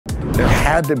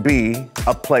had to be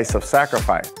a place of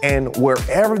sacrifice. And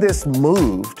wherever this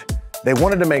moved, they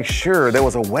wanted to make sure there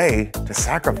was a way to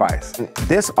sacrifice.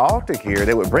 This altar here,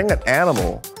 they would bring an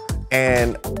animal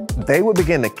and they would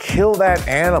begin to kill that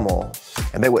animal,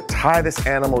 and they would tie this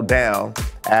animal down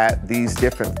at these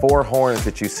different 4 horns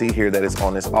that you see here that is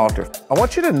on this altar. I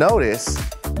want you to notice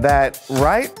that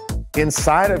right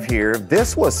inside of here,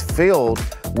 this was filled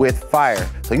with fire.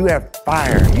 So you have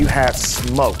fire, you have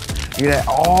smoke, you have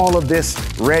all of this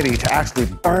ready to actually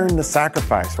burn the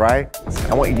sacrifice, right?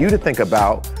 I want you to think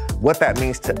about what that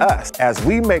means to us as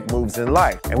we make moves in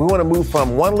life. And we want to move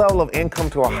from one level of income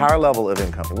to a higher level of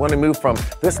income. We want to move from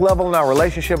this level in our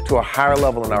relationship to a higher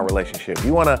level in our relationship.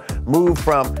 You want to move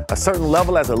from a certain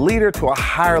level as a leader to a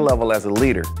higher level as a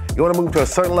leader. You want to move to a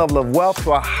certain level of wealth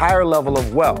to a higher level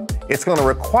of wealth. It's going to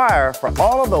require, for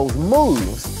all of those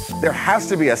moves, there has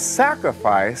to be a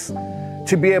sacrifice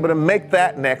to be able to make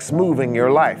that next move in your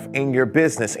life, in your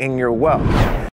business, in your wealth.